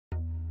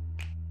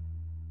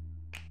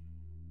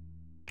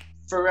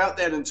throughout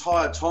that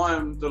entire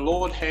time, the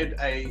Lord had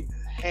a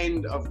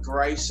hand of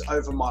grace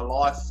over my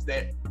life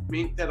that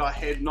meant that I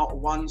had not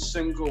one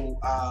single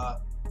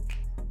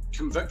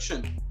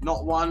conviction,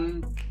 not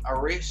one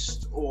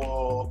arrest,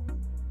 or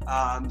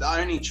the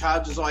only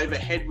charges I ever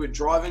had were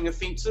driving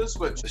offences,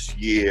 which this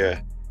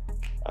year,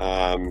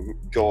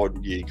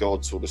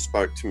 God sort of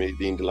spoke to me at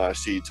the end of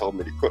last year. He told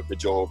me to quit my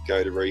job,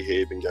 go to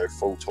rehab and go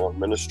full-time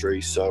ministry.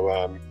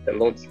 So the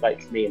Lord spoke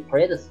to me in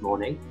prayer this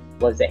morning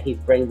was that he's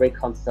bringing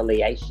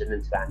reconciliation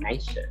into our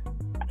nation.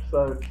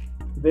 So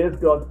there's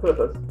God's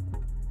purpose,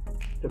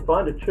 to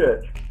find a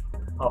church,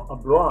 a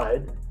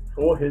bride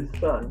for his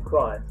son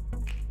Christ,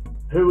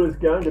 who is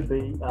going to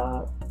be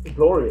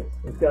glorious.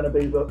 It's going to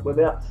be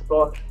without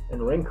spot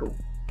and wrinkle,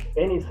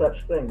 any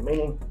such thing,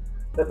 meaning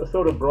that the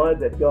sort of bride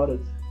that God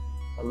is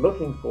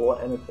looking for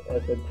and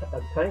is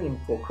obtaining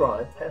for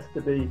Christ has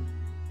to be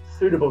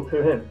suitable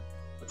to him.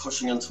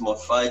 Pushing into my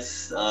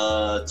faith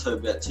about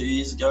 2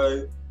 years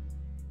ago,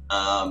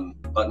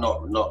 but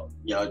not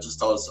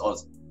just I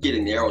was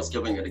getting there. I was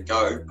giving it a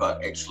go,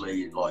 but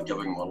actually like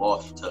giving my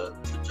life to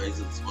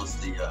Jesus was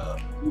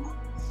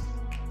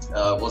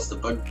the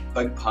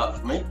big part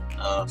for me.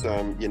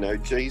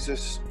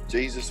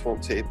 Jesus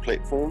wants our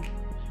platform.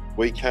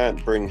 We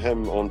can't bring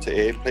him onto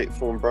our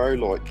platform, bro.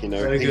 Like, he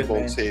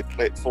wants our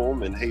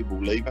platform and he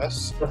will leave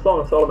us. The Song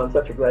of Solomon is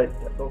such a great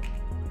book.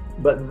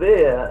 But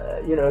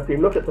there, if you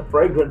look at the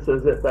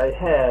fragrances that they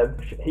have,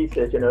 he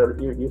says,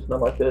 you smell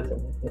like this,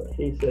 and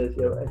he says,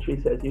 and she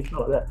says, you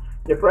smell like that.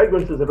 The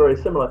fragrances are very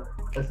similar.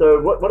 And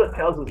so what it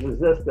tells us is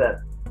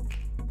that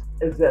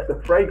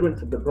the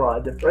fragrance of the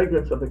bride, the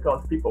fragrance of the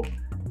God's people,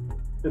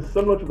 is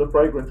similar to the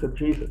fragrance of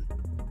Jesus.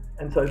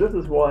 And so this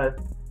is why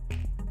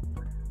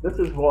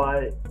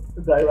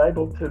they're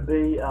able to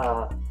be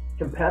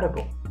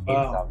compatible. And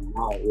so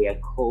now we are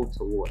called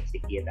to walk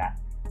together.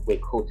 We're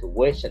called to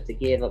worship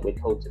together. We're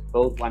called to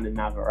build one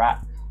another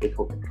up. We're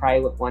called to pray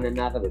with one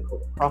another. We're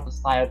called to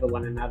prophesy over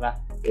one another.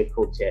 We're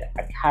called to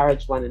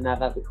encourage one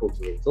another. We're called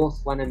to resource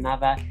one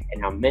another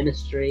in our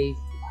ministries,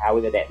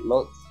 however that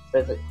looks,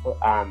 physically,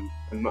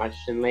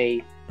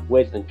 emotionally,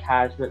 words of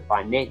encouragement,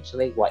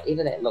 financially,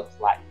 whatever that looks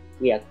like.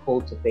 We are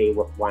called to be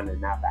with one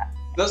another.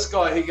 This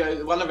guy,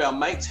 one of our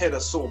mates had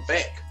a sore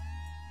back,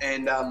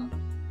 and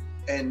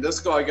this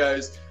guy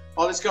goes,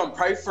 "Oh, let's go and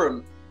pray for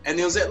him." And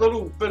there was that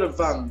little bit of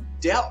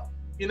doubt,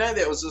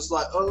 that was just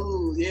like,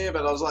 oh yeah,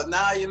 but I was like,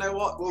 nah, you know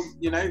what? Well,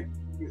 I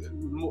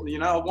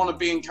want to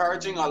be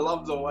encouraging. I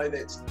love the way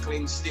that's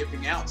Glenn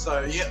stepping out.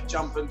 So yeah,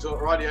 jump into it.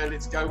 Rightio,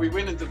 let's go. We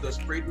went into this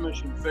bread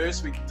mission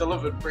first. We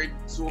delivered bread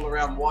all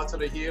around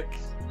Waitara here,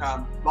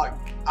 like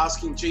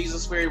asking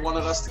Jesus where he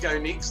wanted us to go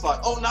next.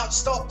 Like, oh no,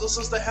 stop! This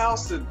is the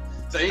house. And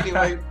so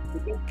anyway,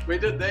 we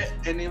did that,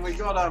 and then we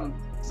got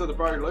to the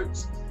bro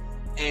Luke's.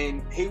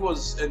 And he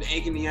was in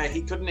agony.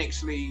 He couldn't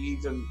actually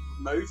even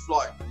move,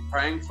 like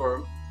praying for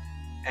him.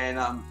 And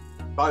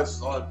both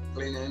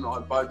Glenn and I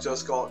both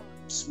just got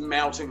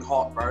melting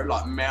hot, bro,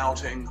 like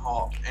melting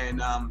hot.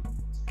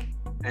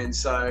 And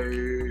so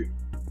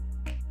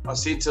I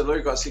said to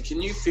Luke,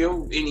 can you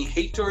feel any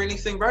heat or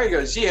anything, bro? He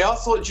goes, yeah, I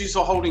thought you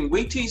were holding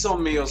Wheaties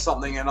on me or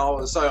something.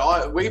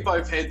 And we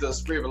both had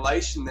this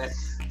revelation that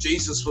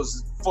Jesus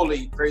was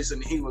fully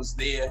present. He was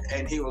there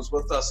and he was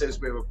with us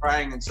as we were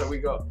praying. And so we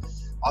got,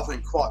 I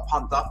think, quite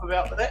pumped up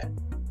about that.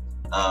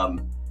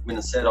 When I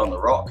sat on the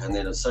rock, and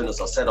then as soon as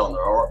I sat on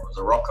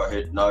the rock, I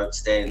heard no,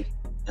 stand.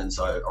 And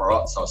so, all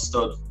right, so I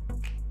stood,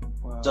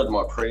 did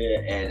my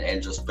prayer,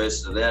 and just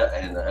bursted out,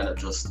 and it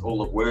just, all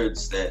the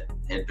words that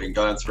had been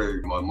going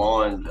through my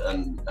mind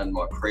and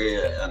my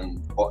prayer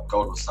and what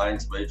God was saying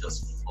to me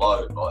just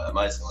flowed like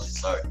amazingly.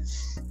 So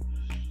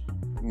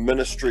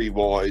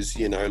ministry-wise,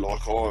 I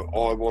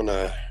want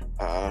to.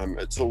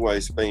 It's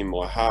always been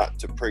my heart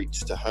to preach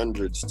to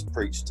hundreds, to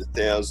preach to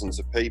thousands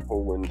of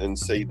people and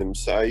see them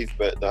saved.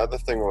 But the other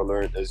thing I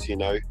learned is,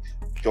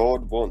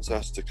 God wants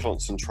us to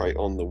concentrate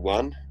on the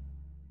one.